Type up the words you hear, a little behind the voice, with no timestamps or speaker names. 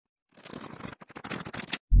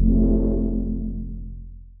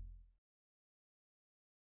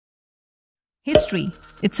History,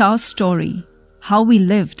 it's our story. How we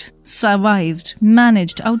lived, survived,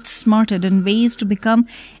 managed, outsmarted in ways to become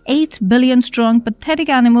 8 billion strong pathetic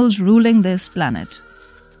animals ruling this planet.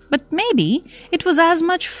 But maybe it was as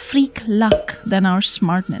much freak luck than our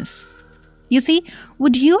smartness. You see,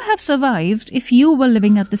 would you have survived if you were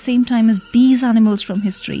living at the same time as these animals from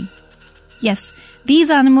history? Yes,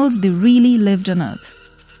 these animals, they really lived on Earth.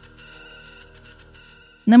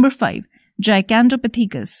 Number 5.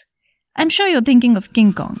 Gigantopithecus. I'm sure you're thinking of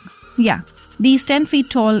King Kong. Yeah, these 10 feet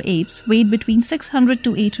tall apes weighed between 600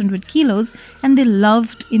 to 800 kilos and they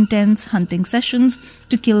loved intense hunting sessions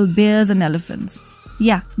to kill bears and elephants.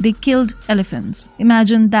 Yeah, they killed elephants.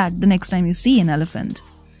 Imagine that the next time you see an elephant.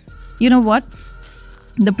 You know what?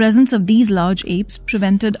 The presence of these large apes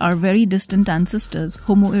prevented our very distant ancestors,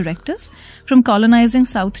 Homo erectus, from colonizing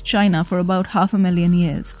South China for about 500,000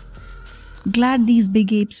 years. Glad these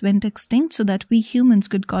big apes went extinct so that we humans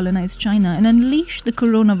could colonize China and unleash the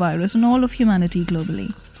coronavirus on all of humanity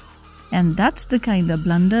globally. And that's the kind of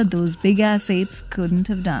blunder those big-ass apes couldn't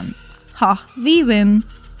have done. Ha! We win!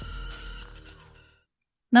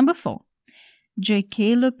 Number 4.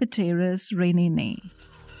 Jaekelopterus reninae.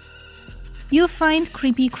 You find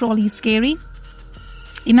creepy crawlies scary?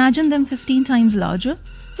 Imagine them 15 times larger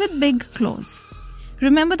with big claws.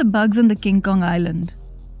 Remember the bugs in the King Kong Island?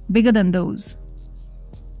 Bigger than those.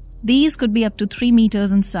 These could be up to 3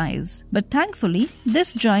 meters in size, but thankfully,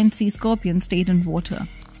 this giant sea scorpion stayed in water.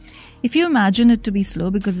 If you imagine it to be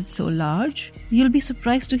slow because it's so large, you'll be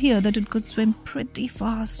surprised to hear that it could swim pretty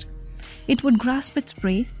fast. It would grasp its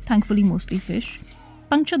prey, thankfully mostly fish,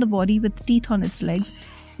 puncture the body with teeth on its legs.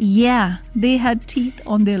 Yeah, they had teeth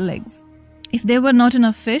on their legs. If there were not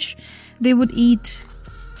enough fish, they would eat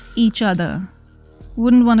each other.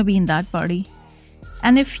 Wouldn't want to be in that party.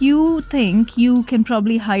 And if you think you can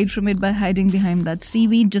probably hide from it by hiding behind that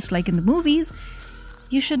seaweed just like in the movies,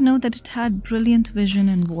 you should know that it had brilliant vision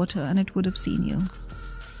in water and it would have seen you.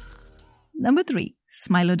 Number 3.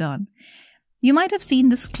 Smilodon. You might have seen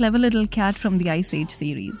this clever little cat from the Ice Age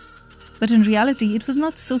series. But in reality, it was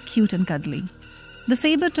not so cute and cuddly. The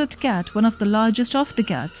saber-toothed cat, one of the largest of the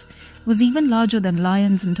cats, was even larger than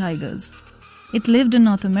lions and tigers. It lived in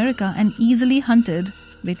North America and easily hunted,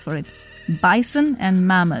 wait for it, bison and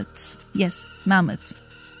mammoths. Yes, mammoths.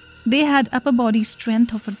 They had upper body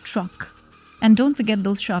strength of a truck. And don't forget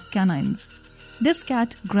those sharp canines. This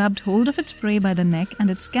cat grabbed hold of its prey by the neck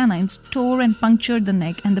and its canines tore and punctured the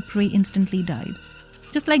neck and the prey instantly died.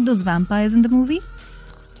 Just like those vampires in the movie.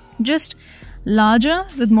 Just larger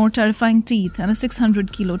with more terrifying teeth and a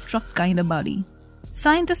 600-kilo truck kind of body.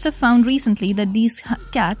 Scientists have found recently that these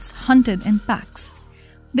cats hunted in packs.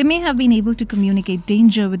 They may have been able to communicate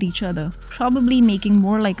danger with each other, probably making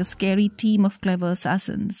more like a scary team of clever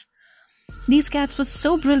assassins. These cats were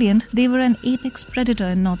so brilliant, they were an apex predator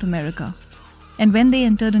in North America. And when they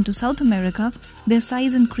entered into South America, their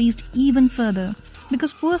size increased even further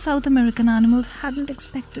because poor South American animals hadn't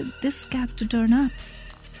expected this cat to turn up.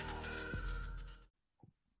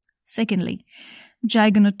 Secondly,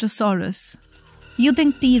 Giganotosaurus. You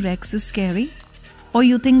think T-Rex is scary? Or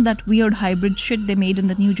you think that weird hybrid shit they made in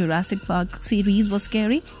the new Jurassic Park series was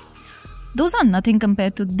scary? Those are nothing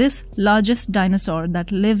compared to this largest dinosaur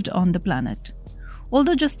that lived on the planet.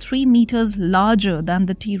 Although just 3 meters larger than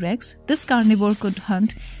the T-Rex, this carnivore could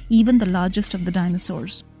hunt even the largest of the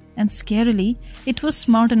dinosaurs. And scarily, it was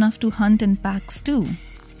smart enough to hunt in packs too.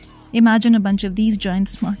 Imagine a bunch of these giant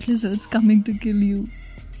smart lizards coming to kill you.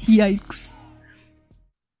 Yikes.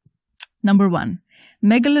 Number 1.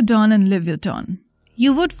 Megalodon and Leviathan.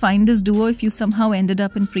 You would find this duo if you somehow ended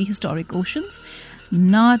up in prehistoric oceans.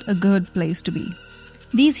 Not a good place to be.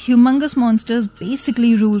 These humongous monsters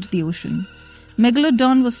basically ruled the ocean.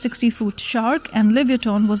 Megalodon was 60-foot shark and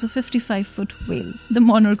Leviathan was a 55-foot whale, the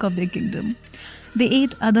monarch of their kingdom. They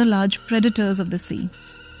ate other large predators of the sea.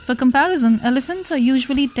 For comparison, elephants are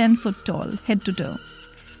usually 10 foot tall, head to toe.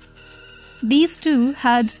 These two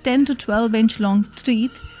had 10 to 12-inch long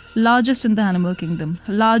teeth, largest in the animal kingdom,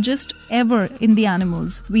 largest ever in the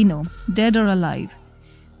animals we know, dead or alive.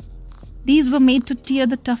 These were made to tear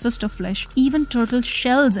the toughest of flesh, even turtle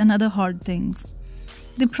shells and other hard things.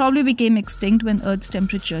 They probably became extinct when Earth's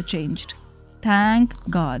temperature changed. Thank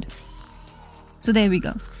God. So there we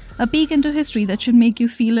go. A peek into history that should make you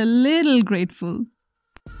feel a little grateful.